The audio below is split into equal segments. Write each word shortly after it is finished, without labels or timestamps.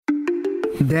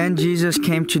Then Jesus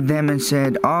came to them and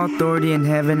said, "All authority in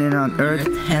heaven and on earth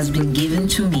has been given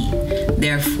to me.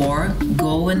 Therefore,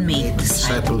 go and make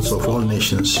disciples of all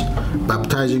nations,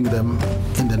 baptizing them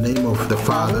in the name of the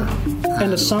Father,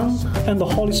 and the Son, and the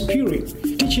Holy Spirit,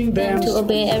 teaching them to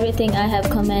obey everything I have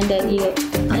commanded you.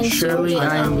 And surely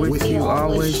I am with you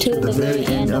always to the very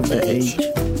end of the age."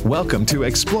 Welcome to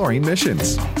Exploring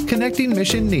Missions, connecting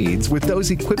mission needs with those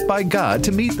equipped by God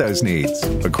to meet those needs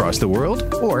across the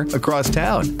world or across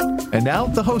town. And now,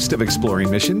 the host of Exploring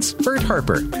Missions, Bert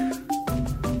Harper.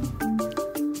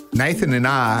 Nathan and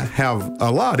I have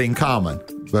a lot in common.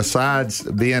 Besides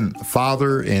being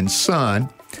father and son,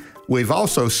 we've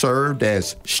also served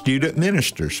as student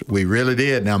ministers. We really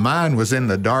did. Now, mine was in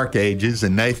the dark ages,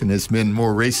 and Nathan has been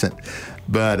more recent.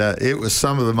 But it was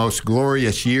some of the most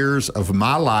glorious years of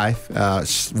my life,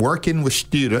 working with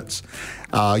students.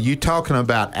 You talking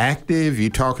about active, you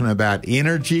talking about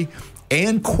energy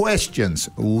and questions.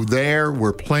 There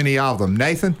were plenty of them.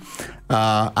 Nathan,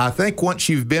 I think once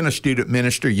you've been a student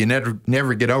minister, you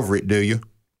never get over it, do you?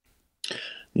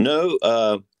 No,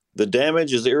 the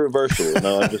damage is irreversible.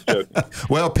 No, I'm just joking.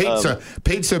 Well,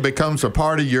 pizza becomes a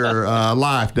part of your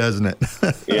life, doesn't it?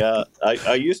 Yeah,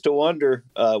 I used to wonder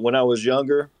when I was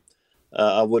younger.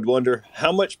 I would wonder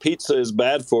how much pizza is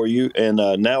bad for you, and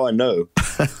now I know.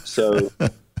 So,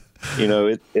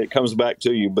 it comes back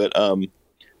to you. But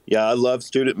yeah, I love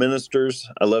student ministers.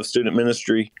 I love student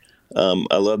ministry.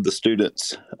 I love the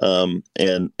students,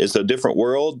 and it's a different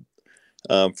world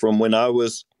from when I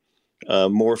was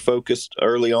more focused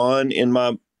early on in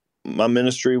my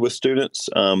ministry with students.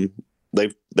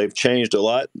 They've changed a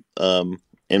lot,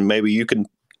 and maybe you can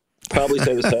probably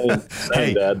say the same.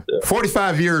 Hey, Dad.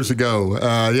 45 years ago,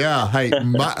 yeah. Hey,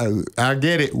 I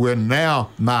get it. When now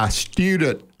my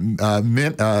students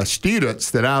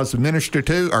that I was a minister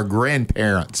to are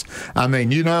grandparents. I mean,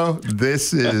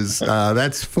 this is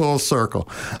that's full circle.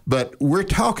 But we're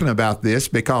talking about this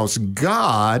because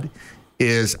God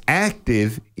is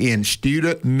active in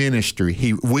student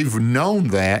ministry. We've known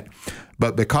that,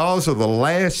 but because of the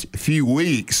last few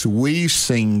weeks, we've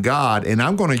seen God, and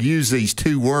I'm going to use these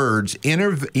two words,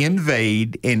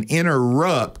 invade and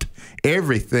interrupt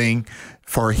everything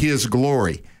for His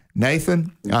glory.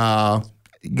 Nathan, have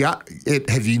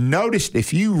you noticed,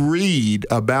 if you read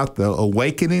about the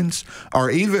awakenings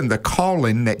or even the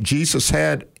calling that Jesus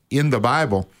had in the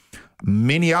Bible,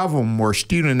 many of them were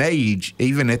student age,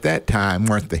 even at that time,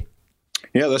 weren't they?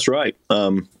 Yeah, that's right.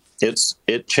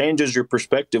 It changes your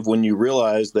perspective when you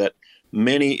realize that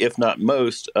many, if not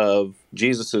most, of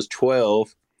Jesus's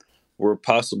 12 were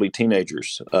possibly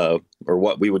teenagers, or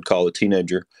what we would call a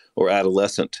teenager or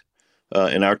adolescent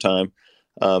in our time.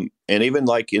 And even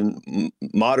like in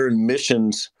modern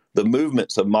missions, the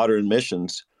movements of modern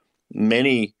missions,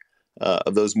 many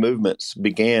of those movements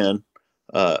began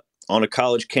on a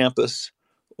college campus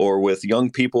or with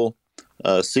young people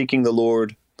seeking the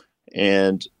Lord,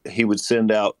 and He would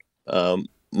send out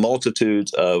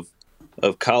multitudes of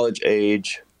college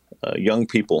age young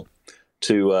people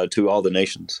to all the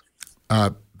nations.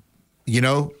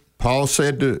 Paul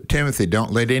said to Timothy,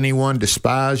 "Don't let anyone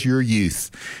despise your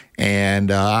youth."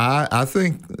 And I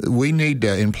think we need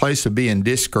to, in place of being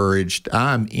discouraged,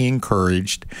 I'm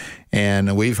encouraged.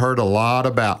 And we've heard a lot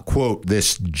about, quote,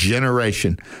 this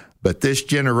generation. But this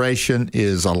generation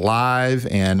is alive,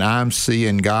 and I'm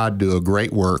seeing God do a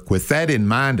great work. With that in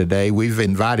mind today, we've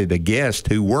invited a guest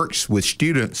who works with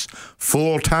students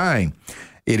full time.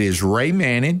 It is Ray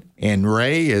Manning, and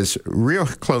Ray is real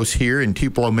close here in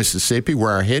Tupelo, Mississippi, where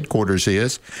our headquarters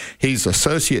is. He's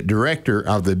Associate Director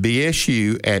of the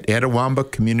BSU at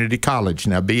Etowamba Community College.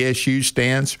 Now, BSU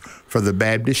stands for the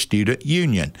Baptist Student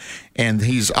Union. And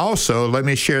he's also, let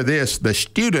me share this, the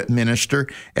student minister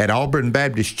at Auburn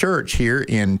Baptist Church here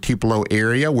in Tupelo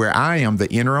area, where I am the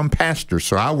interim pastor.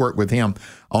 So I work with him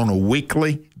on a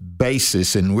weekly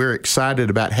basis, and we're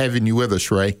excited about having you with us,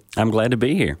 Ray. I'm glad to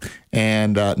be here.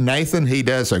 And Nathan, he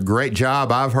does a great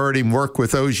job. I've heard him work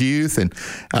with those youth, and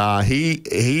he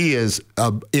is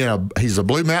he's a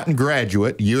Blue Mountain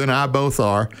graduate. You and I both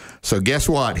are. So guess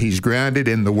what? He's grounded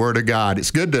in the Word of God. It's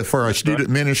good for a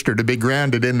student minister to be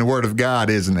grounded in the Word of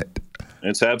God, isn't it?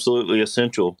 It's absolutely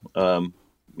essential.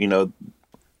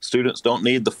 Students don't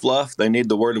need the fluff. They need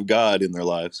the Word of God in their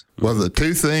lives. Well, the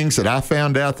two things that I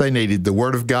found out they needed, the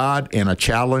Word of God and a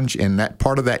challenge, and that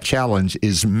part of that challenge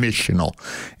is missional.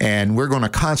 And we're going to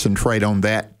concentrate on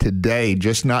that today,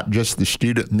 not just the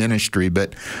student ministry,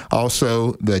 but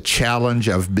also the challenge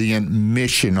of being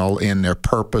missional in their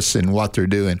purpose and what they're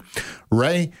doing.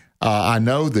 Ray, I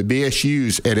know the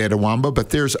BSU's at Etowamba, but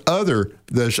there's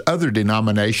other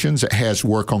denominations that has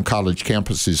work on college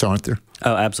campuses, aren't there?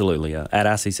 Oh, absolutely. At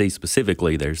ICC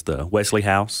specifically, there's the Wesley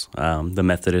House, the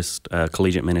Methodist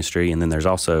Collegiate Ministry, and then there's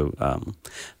also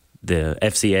the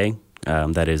FCA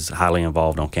that is highly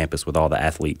involved on campus with all the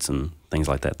athletes and things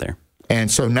like that there. And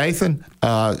so, Nathan,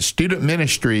 student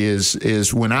ministry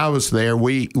is when I was there.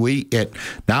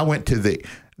 I went to the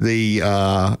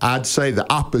I'd say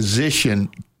the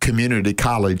opposition community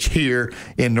college here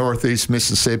in Northeast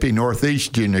Mississippi,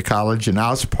 Northeast Junior College, and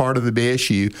I was part of the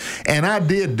BSU. And I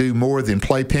did do more than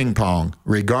play ping pong,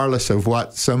 regardless of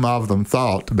what some of them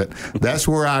thought. But that's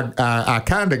where I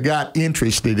kind of got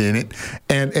interested in it.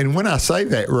 And when I say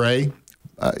that, Ray,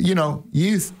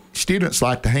 youth students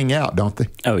like to hang out, don't they?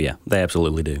 Oh, yeah, they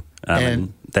absolutely do.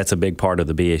 And that's a big part of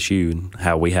the BSU, and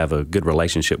how we have a good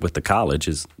relationship with the college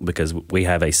is because we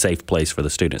have a safe place for the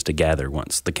students to gather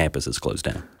once the campus is closed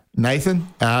down. Nathan,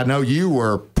 I know you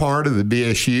were part of the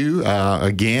BSU,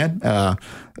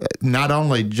 not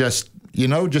only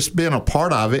just being a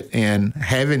part of it and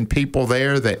having people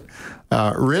there that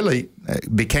really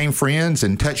became friends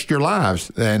and touched your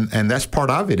lives, and that's part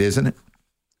of it, isn't it?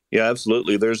 Yeah,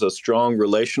 absolutely. There's a strong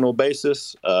relational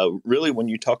basis. Really, when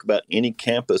you talk about any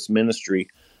campus ministry,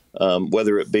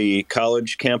 whether it be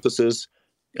college campuses,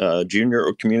 junior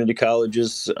or community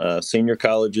colleges, senior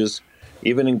colleges,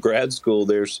 even in grad school,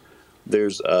 there's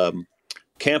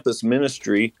campus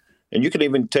ministry, and you can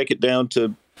even take it down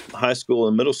to high school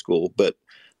and middle school. But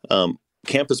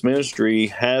campus ministry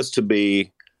has to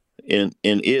be and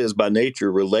is by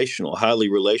nature relational, highly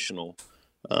relational.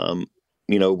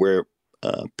 Where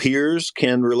peers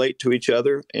can relate to each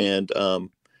other, and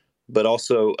but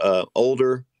also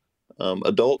older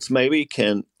adults maybe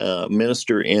can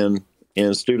minister in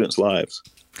students' lives.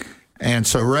 And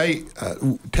so, Ray,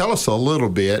 tell us a little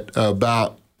bit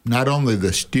about not only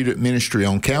the student ministry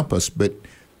on campus, but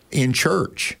in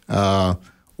church. What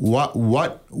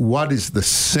is the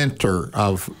center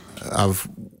of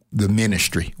the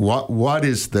ministry? What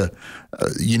is the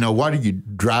what are you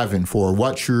driving for?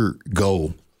 What's your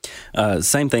goal?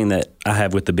 Same thing that I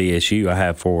have with the BSU, I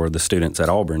have for the students at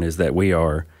Auburn, is that we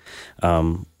are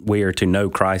to know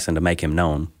Christ and to make Him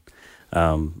known.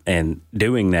 And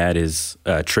doing that is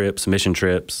mission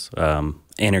trips,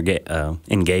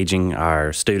 engaging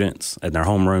our students in their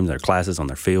homeroom, their classes, on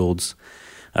their fields,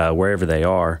 wherever they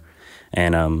are.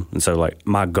 And so,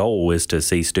 my goal is to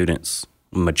see students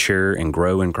mature and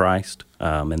grow in Christ,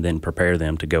 and then prepare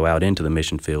them to go out into the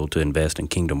mission field to invest in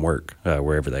kingdom work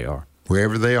wherever they are.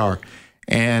 Wherever they are.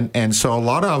 And so a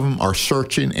lot of them are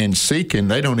searching and seeking.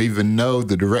 They don't even know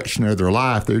the direction of their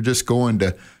life. They're just going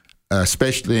to,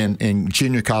 especially in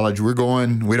junior college, we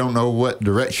don't know what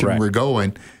direction we're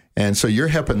going. And so you're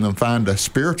helping them find a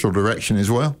spiritual direction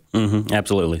as well. Mm-hmm,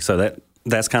 absolutely. So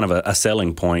that's kind of a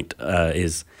selling point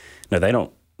is, they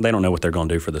don't know what they're going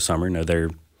to do for the summer. They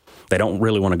don't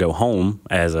really want to go home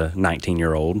as a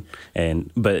 19-year-old.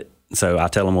 So I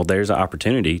tell them, well, there's an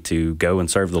opportunity to go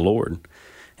and serve the Lord.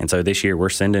 And so this year we're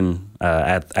sending,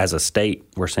 as a state,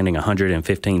 we're sending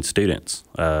 115 students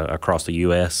across the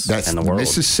U.S. and the world.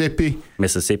 Mississippi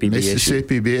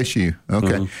BSU. Okay.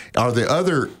 Mm-hmm. Are the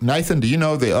other, Nathan, do you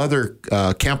know the other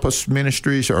campus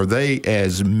ministries, are they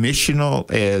as missional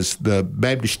as the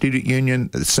Baptist Student Union?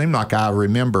 It seemed like I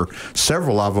remember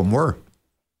several of them were.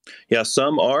 Yeah,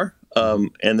 some are.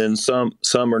 And then some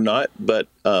are not, but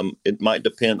it might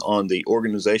depend on the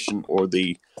organization or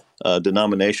the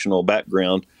denominational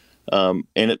background,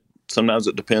 and sometimes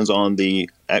it depends on the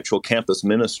actual campus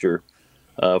minister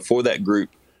for that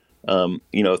group.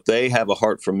 If they have a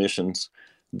heart for missions,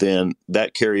 then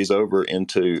that carries over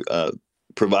into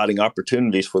providing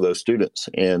opportunities for those students.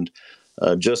 And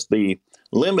just the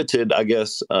limited,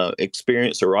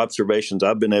 experience or observations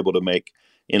I've been able to make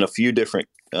in a few different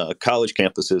college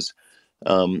campuses,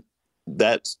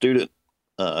 that student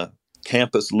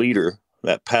campus leader,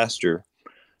 that pastor,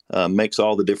 makes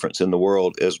all the difference in the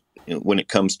world when it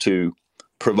comes to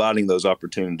providing those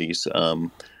opportunities.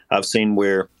 I've seen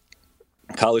where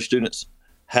college students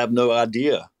have no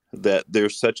idea that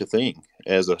there's such a thing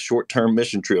as a short-term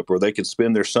mission trip where they could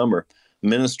spend their summer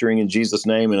ministering in Jesus'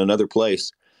 name in another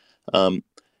place, and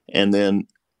then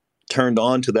turned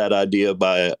on to that idea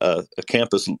by a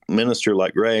campus minister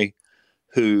like Ray,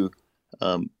 who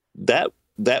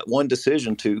that one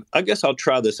decision to, I guess I'll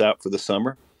try this out for the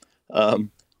summer,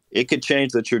 it could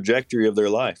change the trajectory of their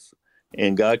life,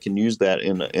 and God can use that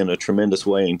in a tremendous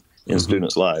way in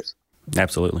students' lives.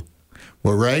 Absolutely.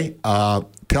 Well, Ray,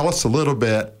 tell us a little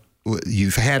bit.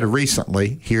 You've had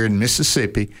recently here in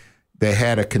Mississippi, they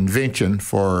had a convention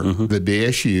for the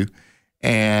BSU,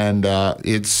 and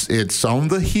it's on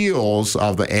the heels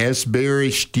of the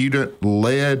Asbury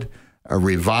student-led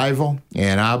revival,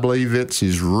 and I believe it's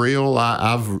as real.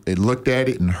 I've looked at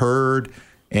it and heard,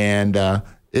 and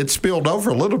it spilled over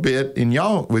a little bit in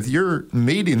y'all with your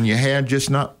meeting you had just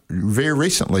not very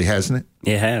recently, hasn't it?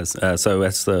 It has. So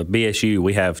that's the BSU.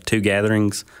 We have 2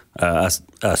 gatherings a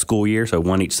school year, so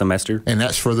one each semester. And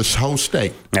that's for the whole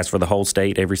state? That's for the whole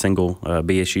state, every single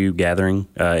BSU gathering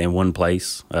in one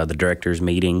place, the directors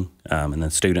meeting, and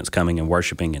the students coming and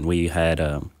worshiping. And we had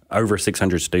over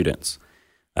 600 students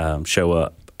show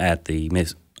up at the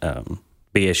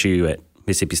BSU at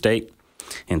Mississippi State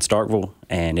in Starkville,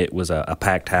 and it was a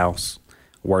packed house.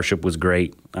 Worship was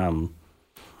great.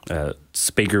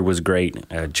 Speaker was great,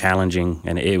 challenging,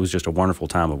 and it was just a wonderful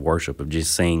time of worship, of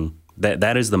just seeing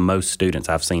that is the most students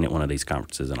I've seen at one of these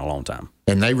conferences in a long time.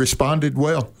 And they responded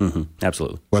well? Mm-hmm,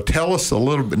 absolutely. Well, tell us a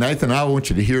little bit. Nathan, I want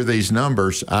you to hear these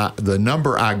numbers. The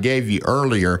number I gave you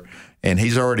earlier, and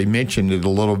he's already mentioned it a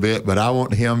little bit, but I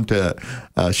want him to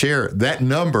share that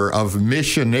number of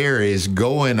missionaries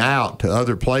going out to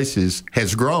other places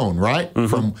has grown, right? Mm-hmm.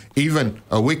 From even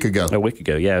a week ago. A week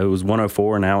ago, yeah. It was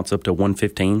 104, and now it's up to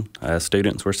 115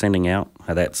 students we're sending out.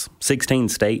 That's 16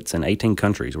 states and 18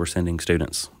 countries we're sending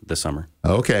students this summer.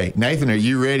 Okay. Nathan, are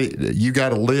you ready? You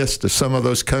got a list of some of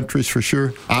those countries for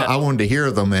sure? I wanted to hear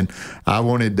them, and I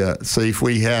wanted to see if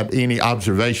we had any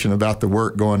observation about the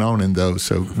work going on in those.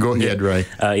 So go ahead, Ray.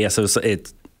 So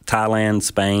it's Thailand,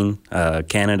 Spain,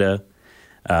 Canada,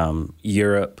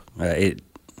 Europe,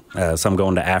 some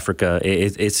going to Africa.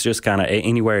 It's just kind of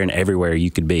anywhere and everywhere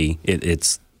you could be.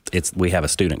 We have a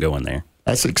student going there.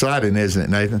 That's exciting, isn't it,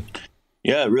 Nathan?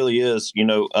 Yeah, it really is.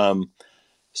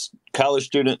 College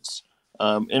students,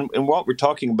 and what we're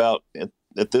talking about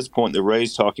at this point that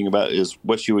Ray's talking about is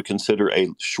what you would consider a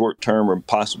short-term or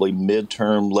possibly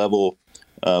midterm level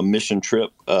mission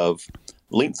trip of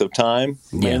length of time,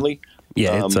 mainly.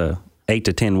 Yeah, it's a 8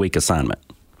 to 10 week assignment.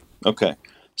 Okay.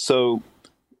 So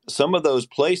some of those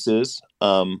places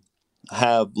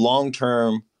have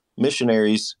long-term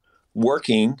missionaries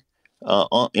working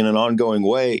in an ongoing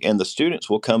way, and the students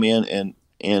will come in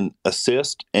and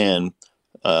assist and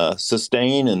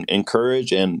sustain and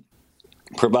encourage and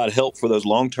provide help for those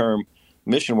long-term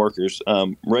mission workers.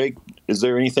 Ray, is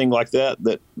there anything like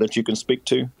that you can speak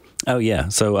to? Oh, yeah.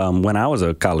 So when I was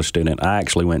a college student, I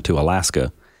actually went to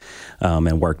Alaska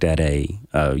and worked at a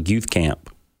youth camp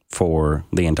for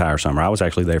the entire summer. I was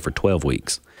actually there for 12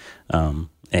 weeks.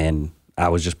 And I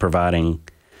was just providing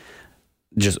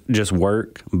just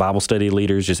work, Bible study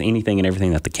leaders, just anything and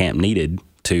everything that the camp needed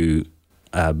to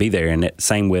be there. And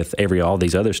same with all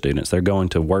these other students. They're going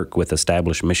to work with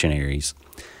established missionaries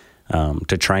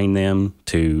to train them,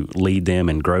 to lead them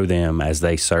and grow them as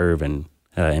they serve and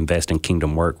invest in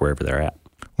kingdom work wherever they're at.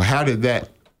 Well, how did that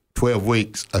 12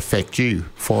 weeks affect you as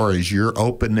far as your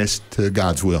openness to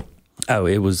God's will? Oh,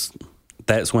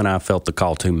 that's when I felt the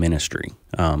call to ministry,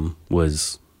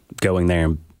 was going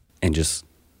there and just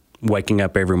waking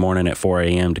up every morning at 4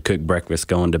 a.m. to cook breakfast,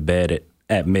 going to bed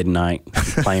at midnight,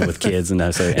 playing with kids. And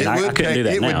I couldn't do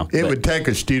that now. It would take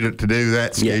a student to do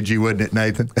that schedule, wouldn't it,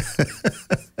 Nathan?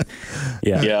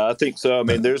 Yeah, I think so. I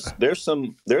mean, there's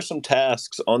some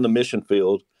tasks on the mission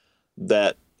field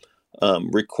that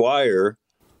require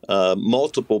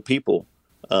multiple people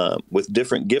with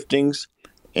different giftings.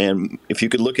 And if you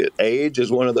could look at age as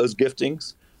one of those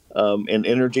giftings, and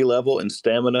energy level and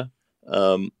stamina,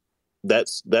 I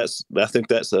think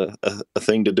that's a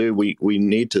thing to do. We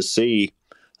need to see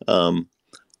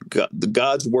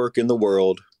God's work in the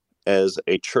world as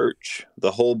a church,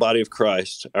 the whole body of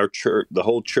Christ, our church, the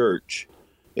whole church.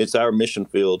 It's our mission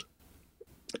field.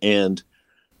 And,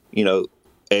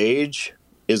 age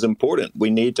is important. We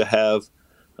need to have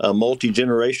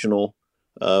multi-generational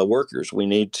workers. We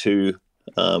need to,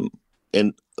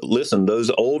 and listen,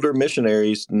 those older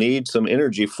missionaries need some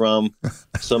energy from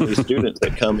some of the students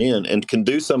that come in and can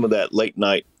do some of that late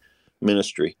night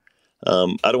ministry.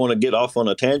 I don't want to get off on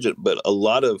a tangent, but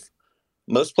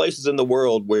most places in the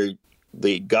world where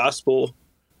the gospel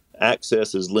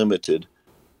access is limited,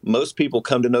 most people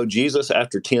come to know Jesus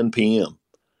after 10 p.m.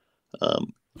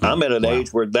 I'm at an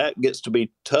age where that gets to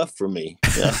be tough for me,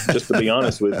 just to be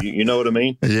honest with you. You know what I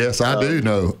mean? Yes, I do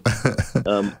know.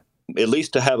 At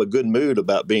least to have a good mood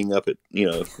about being up at,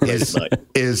 late night.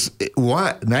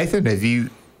 Nathan, have you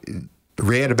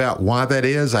read about why that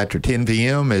is after 10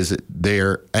 p.m.? Is it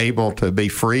they're able to be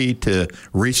free to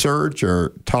research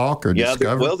or talk or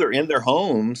discover? They're in their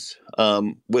homes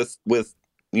with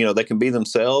they can be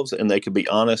themselves and they can be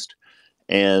honest,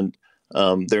 and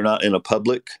they're not in a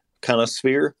public kind of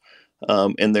sphere,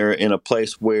 and they're in a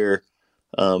place where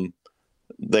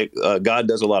God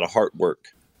does a lot of heart work.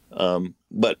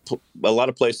 But a lot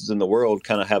of places in the world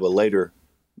kind of have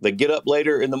they get up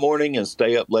later in the morning and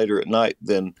stay up later at night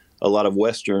than a lot of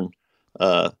Western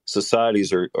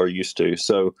societies are used to.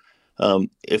 So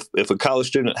if a college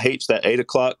student hates that 8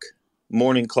 o'clock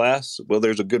morning class, well,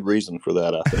 there's a good reason for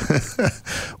that, I think.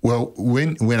 Well,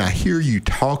 when I hear you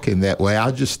talking that way, I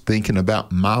was just thinking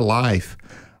about my life.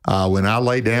 When I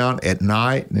lay down at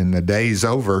night and the day's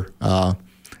over,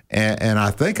 and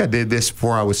I think I did this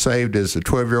before I was saved as a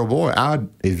 12-year-old boy, I'd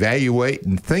evaluate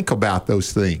and think about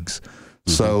those things.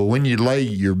 Mm-hmm. So when you lay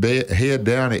your head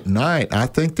down at night, I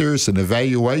think there's an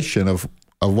evaluation of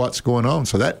what's going on.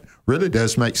 So that really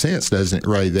does make sense, doesn't it,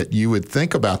 Ray, that you would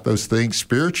think about those things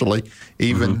spiritually,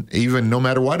 even no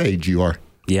matter what age you are.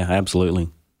 Yeah, absolutely.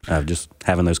 Just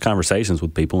having those conversations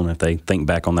with people, and if they think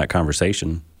back on that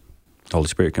conversation, the Holy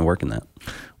Spirit can work in that.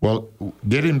 Well,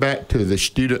 getting back to the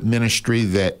student ministry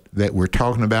that we're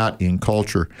talking about in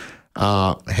culture,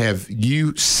 have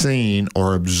you seen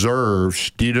or observed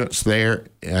students there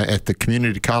at the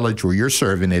community college where you're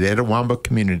serving at Etowamba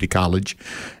Community College,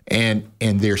 and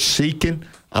they're seeking?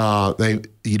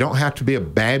 You don't have to be a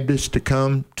Baptist to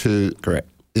come to. Correct.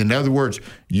 In other words,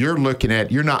 you're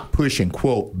not pushing,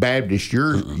 quote, Baptist.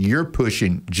 You're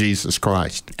pushing Jesus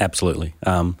Christ. Absolutely.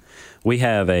 We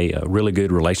have a really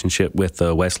good relationship with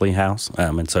the Wesley House,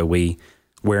 and so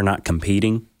we're not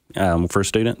competing for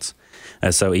students.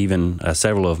 So even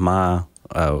several of my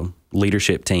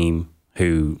leadership team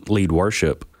who lead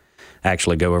worship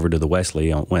actually go over to the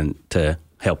Wesley to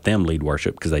help them lead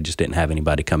worship because they just didn't have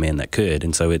anybody come in that could.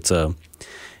 And so it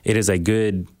is a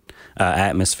good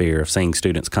atmosphere of seeing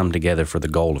students come together for the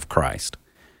goal of Christ.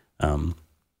 And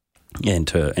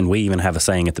we even have a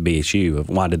saying at the BSU of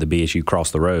why did the BSU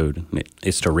cross the road?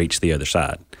 It's to reach the other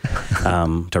side,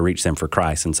 to reach them for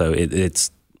Christ. And so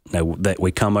it's that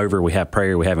we come over, we have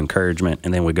prayer, we have encouragement,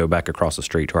 and then we go back across the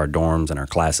street to our dorms and our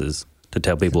classes to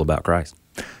tell people about Christ.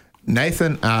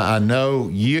 Nathan, I know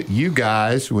you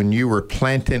guys, when you were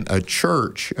planting a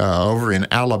church over in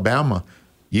Alabama,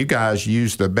 you guys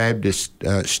used the Baptist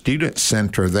Student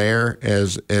Center there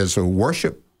as a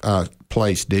worship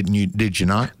place, didn't you? Did you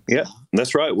not? Yeah,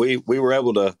 that's right. We were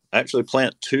able to actually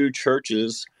plant 2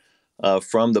 churches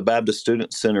from the Baptist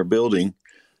Student Center building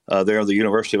there on the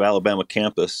University of Alabama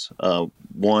campus.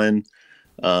 One,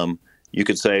 you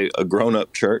could say a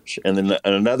grown-up church, and then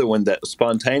another one that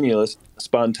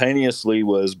spontaneously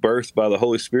was birthed by the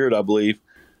Holy Spirit, I believe,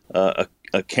 a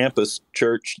campus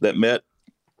church that met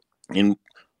in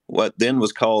what then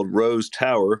was called Rose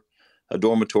Tower, a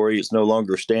dormitory. It's no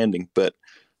longer standing, but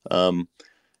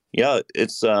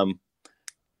it's I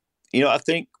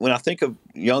think when I think of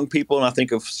young people and I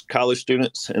think of college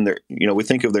students and we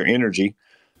think of their energy,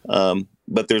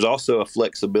 but there's also a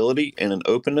flexibility and an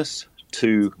openness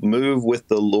to move with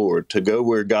the Lord, to go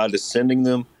where God is sending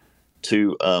them,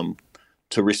 to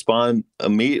respond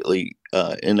immediately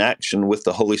in action with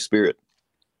the Holy Spirit.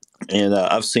 And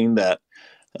I've seen that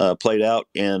played out.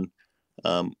 And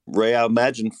Ray, I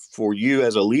imagine for you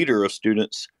as a leader of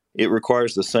students, it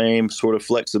requires the same sort of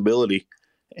flexibility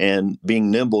and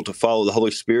being nimble to follow the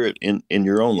Holy Spirit in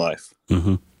your own life.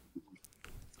 Mm-hmm.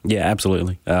 Yeah,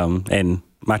 absolutely. And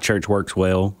my church works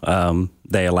well.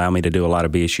 They allow me to do a lot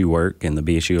of BSU work, and the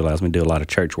BSU allows me to do a lot of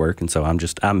church work. And so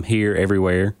I'm here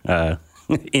everywhere,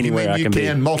 anywhere I can be. You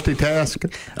can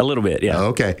multitask? A little bit, yeah.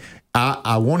 Okay.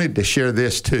 I wanted to share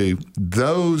this too.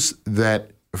 Those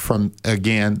that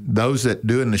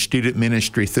do in the student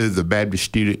ministry through the Baptist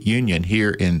Student Union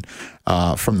here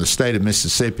from the state of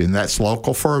Mississippi, and that's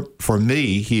local for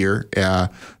me here.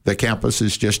 The campus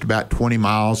is just about 20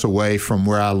 miles away from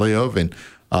where I live, and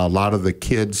a lot of the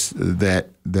kids that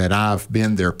I've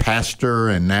been their pastor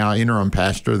and now interim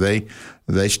pastor, they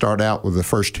start out with the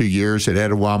first 2 years at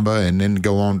Etowamba and then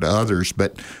go on to others.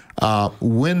 But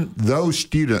when those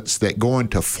students that go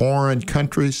into foreign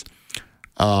countries,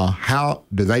 how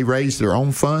do they raise their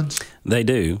own funds? They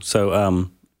do. So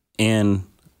in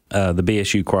the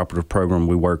BSU cooperative program,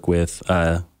 we work with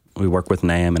NAM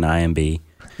and IMB.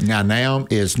 Now, NAM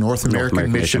is North American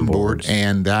Mission Board,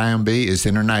 and the IMB is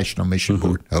International Mission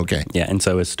Board. Okay. Yeah, and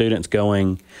so as students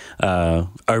going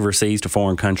overseas to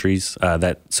foreign countries,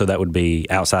 that would be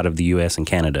outside of the U.S. and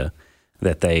Canada,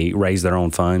 that they raise their own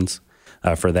funds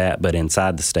for that. But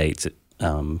inside the states,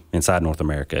 inside North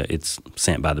America, it's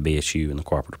sent by the BSU and the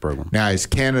cooperative program. Now, is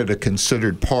Canada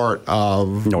considered part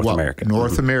of North America?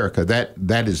 North America.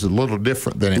 That is a little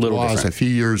different than it was a few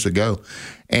years ago.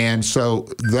 And so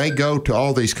they go to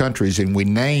all these countries, and we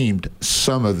named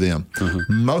some of them.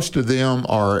 Mm-hmm. Most of them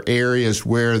are areas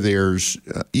where there's,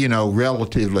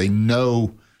 relatively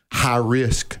no high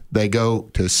risk. They go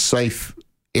to safe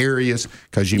areas,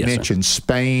 because you mentioned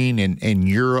Spain and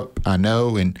Europe, I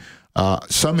know, and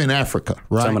some in Africa,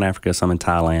 right? Some in Africa, some in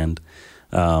Thailand,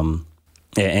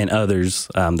 and others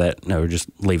that are just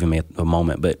leaving me at the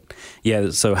moment. But yeah,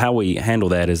 so how we handle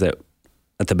that is that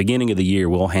at the beginning of the year,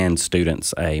 we'll hand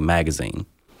students a magazine,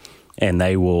 and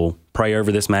they will pray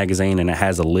over this magazine, and it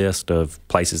has a list of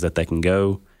places that they can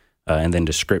go, and then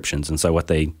descriptions. And so what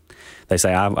they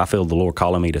say, I feel the Lord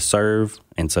calling me to serve,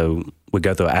 and so we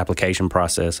go through an application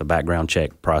process, a background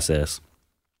check process,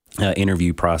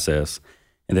 interview process,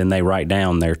 and then they write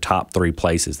down their top 3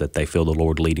 places that they feel the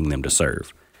Lord leading them to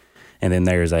serve. And then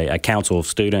there's a council of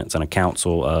students and a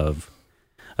council of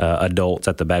adults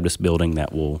at the Baptist building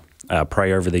that will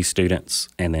pray over these students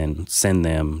and then send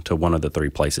them to one of the 3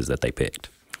 places that they picked.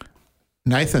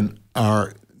 Nathan,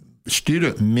 our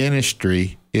student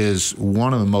ministry is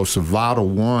one of the most vital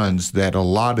ones that a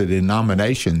lot of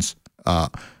denominations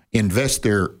invest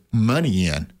their money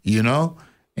in,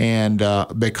 and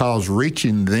because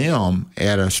reaching them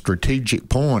at a strategic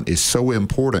point is so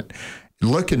important.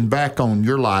 Looking back on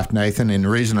your life, Nathan, and the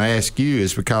reason I ask you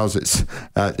is because it's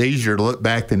easier to look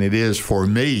back than it is for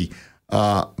me.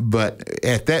 But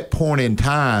at that point in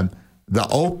time, the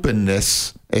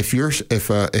openness, if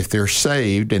they're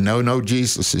saved and know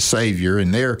Jesus is Savior,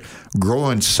 and they're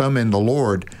growing some in the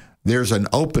Lord, there's an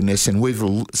openness, and we've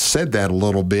said that a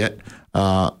little bit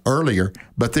earlier,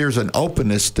 but there's an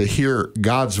openness to hear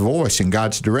God's voice and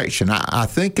God's direction. I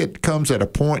think it comes at a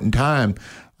point in time,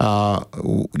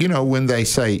 when they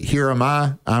say, "Here am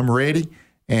I, I'm ready,"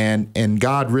 and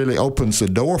God really opens the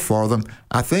door for them.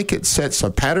 I think it sets a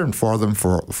pattern for them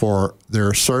for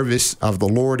their service of the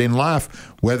Lord in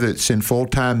life, whether it's in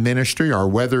full-time ministry or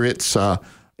whether it's,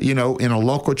 in a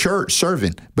local church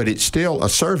serving. But it's still a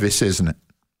service, isn't it?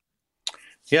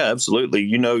 Yeah,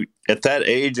 absolutely. At that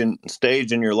age and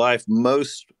stage in your life,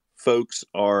 most folks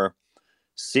are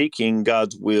seeking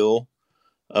God's will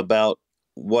about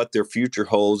what their future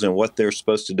holds and what they're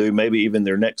supposed to do, maybe even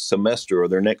their next semester or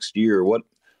their next year. What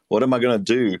am I going to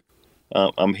do?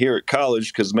 I'm here at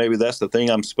college because maybe that's the thing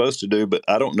I'm supposed to do, but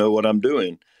I don't know what I'm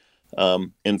doing.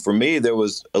 And for me, there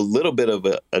was a little bit of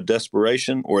a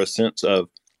desperation or a sense of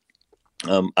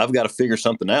I've got to figure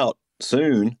something out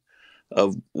soon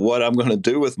of what I'm going to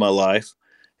do with my life.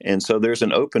 And so there's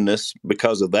an openness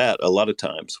because of that a lot of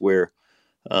times where,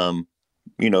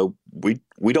 we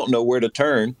don't know where to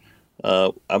turn.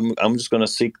 I'm just going to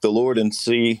seek the Lord and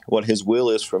see what His will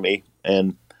is for me.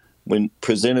 And when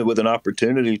presented with an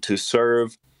opportunity to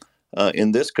serve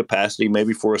in this capacity,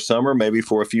 maybe for a summer, maybe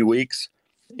for a few weeks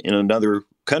in another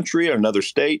country or another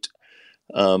state,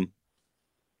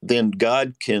 then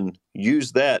God can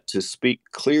use that to speak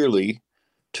clearly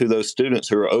to those students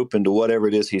who are open to whatever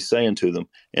it is He's saying to them.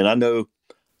 And I know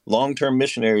long-term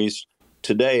missionaries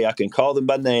today, I can call them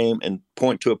by name and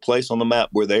point to a place on the map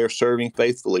where they are serving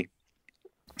faithfully.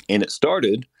 And it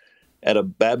started at a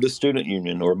Baptist student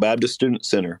union or a Baptist student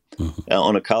center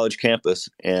on a college campus.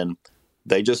 And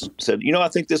they just said, I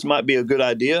think this might be a good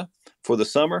idea for the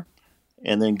summer.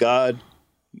 And then God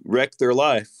wrecked their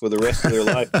life for the rest of their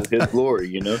life with His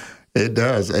glory, It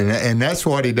does. And that's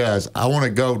what He does. I want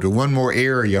to go to one more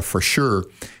area for sure,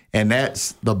 and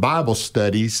that's the Bible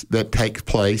studies that take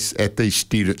place at these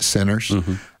student centers.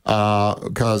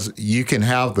 Because you can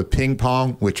have the ping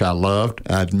pong, which I loved,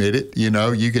 I admit it.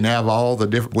 You can have all the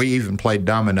different, we even played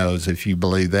dominoes, if you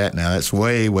believe that now. That's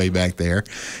way, way back there.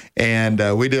 And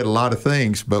we did a lot of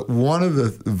things. But one of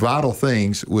the vital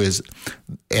things was,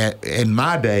 in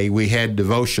my day, we had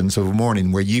devotions of a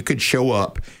morning where you could show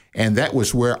up, and that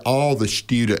was where all the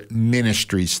student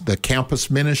ministries, the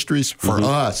campus ministries for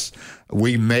us,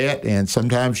 we met, and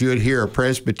sometimes you would hear a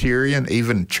Presbyterian,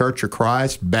 even Church of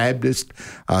Christ, Baptist,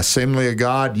 Assembly of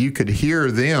God. You could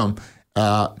hear them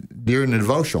during the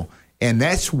devotional. And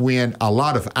that's when a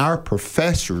lot of our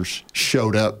professors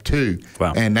showed up too.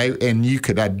 Wow. And you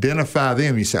could identify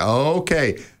them. You say, oh,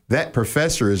 okay, that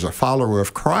professor is a follower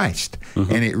of Christ.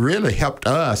 And it really helped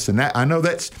us. And I know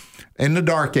that's in the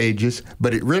dark ages,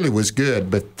 but it really was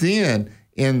good. But then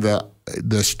in the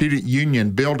student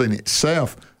union building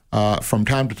itself, from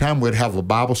time to time, we'd have a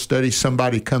Bible study.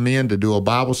 Somebody come in to do a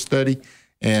Bible study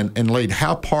and lead.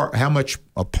 How much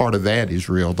a part of that is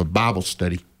real, the Bible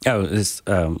study? Oh, it's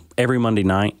every Monday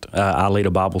night I lead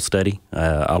a Bible study,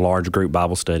 a large group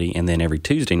Bible study, and then every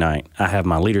Tuesday night I have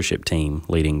my leadership team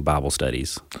leading Bible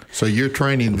studies. So you're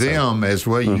training them as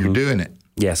well. You're doing it.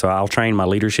 Yeah, so I'll train my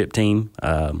leadership team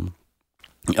on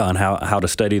how to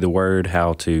study the Word,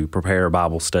 how to prepare a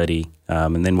Bible study,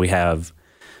 and then we have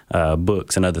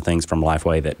books and other things from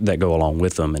Lifeway that go along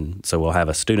with them. And so we'll have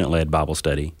a student-led Bible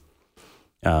study.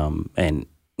 And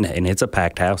it's a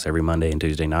packed house every Monday and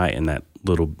Tuesday night in that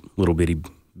little bitty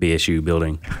BSU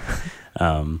building.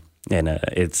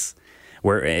 It's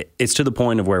to the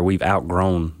point of where we've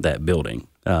outgrown that building.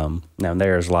 Now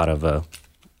there's a lot of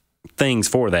things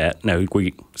for that.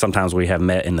 Sometimes we have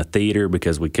met in the theater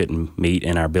because we couldn't meet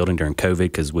in our building during COVID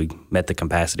because we met the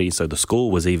capacity. So the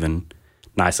school was even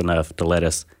nice enough to let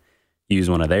us use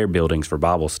one of their buildings for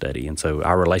Bible study. And so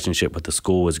our relationship with the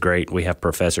school was great. We have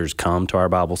professors come to our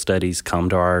Bible studies, come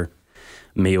to our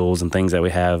meals and things that we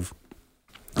have.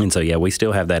 And so, yeah, we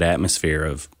still have that atmosphere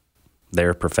of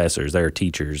their professors, their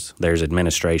teachers, there's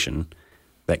administration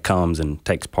that comes and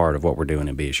takes part of what we're doing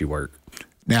in BSU work.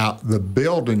 Now, the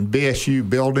building, BSU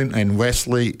building and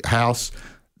Wesley House,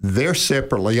 they're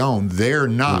separately owned. They're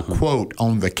not, quote,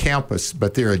 on the campus,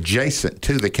 but they're adjacent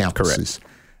to the campuses. Correct.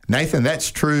 Nathan,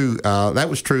 that's true. That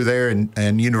was true there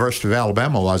in University of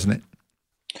Alabama, wasn't it?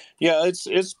 Yeah,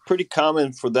 it's pretty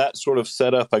common for that sort of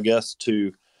setup, I guess,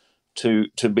 to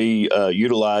be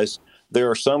utilized. There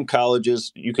are some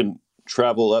colleges you can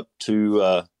travel up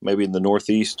to maybe in the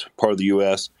northeast part of the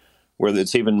U.S. where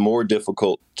it's even more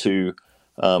difficult to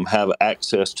have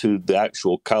access to the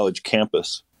actual college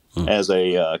campus as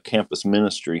a campus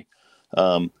ministry.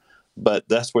 But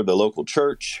that's where the local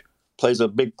church plays a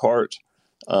big part.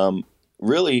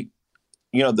 Really,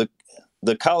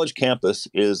 the college campus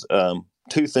is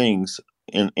two things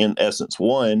in essence.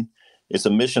 One, it's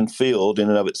a mission field in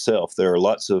and of itself. There are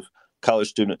lots of college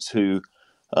students who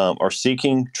are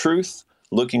seeking truth,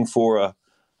 looking for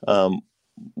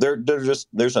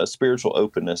there's a spiritual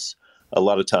openness a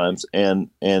lot of times, and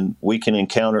we can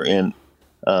encounter and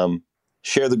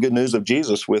share the good news of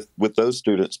Jesus with those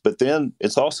students. But then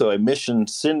it's also a mission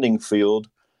sending field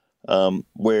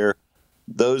where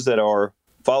those that are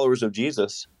followers of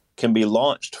Jesus can be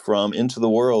launched from into the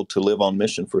world to live on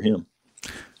mission for him.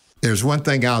 There's one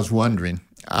thing I was wondering.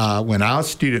 When I was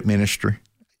student ministry,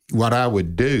 what I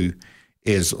would do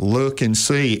is look and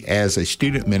see as a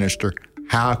student minister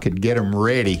how I could get them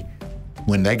ready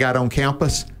when they got on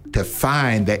campus to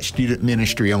find that student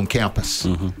ministry on campus.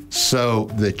 So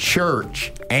the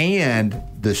church and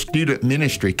the student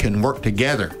ministry can work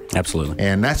together. Absolutely.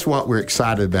 And that's what we're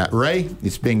excited about. Ray,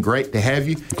 it's been great to have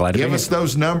you. Glad to Give us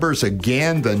those numbers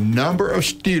again, the number of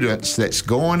students that's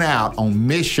going out on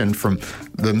mission from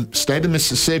the state of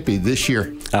Mississippi this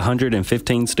year.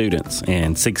 115 students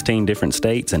in 16 different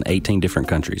states and 18 different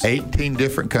countries. 18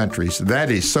 different countries.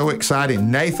 That is so exciting.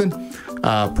 Nathan,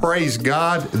 praise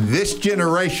God. This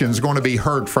generation is going to be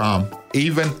heard from,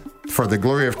 even for the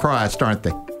glory of Christ, aren't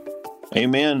they?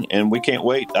 Amen. And we can't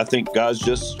wait. I think God's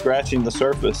just scratching the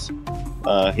surface.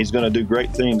 He's going to do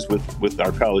great things with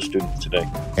our college students today.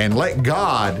 And let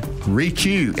God reach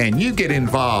you and you get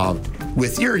involved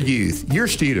with your youth, your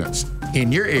students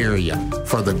in your area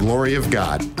for the glory of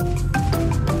God.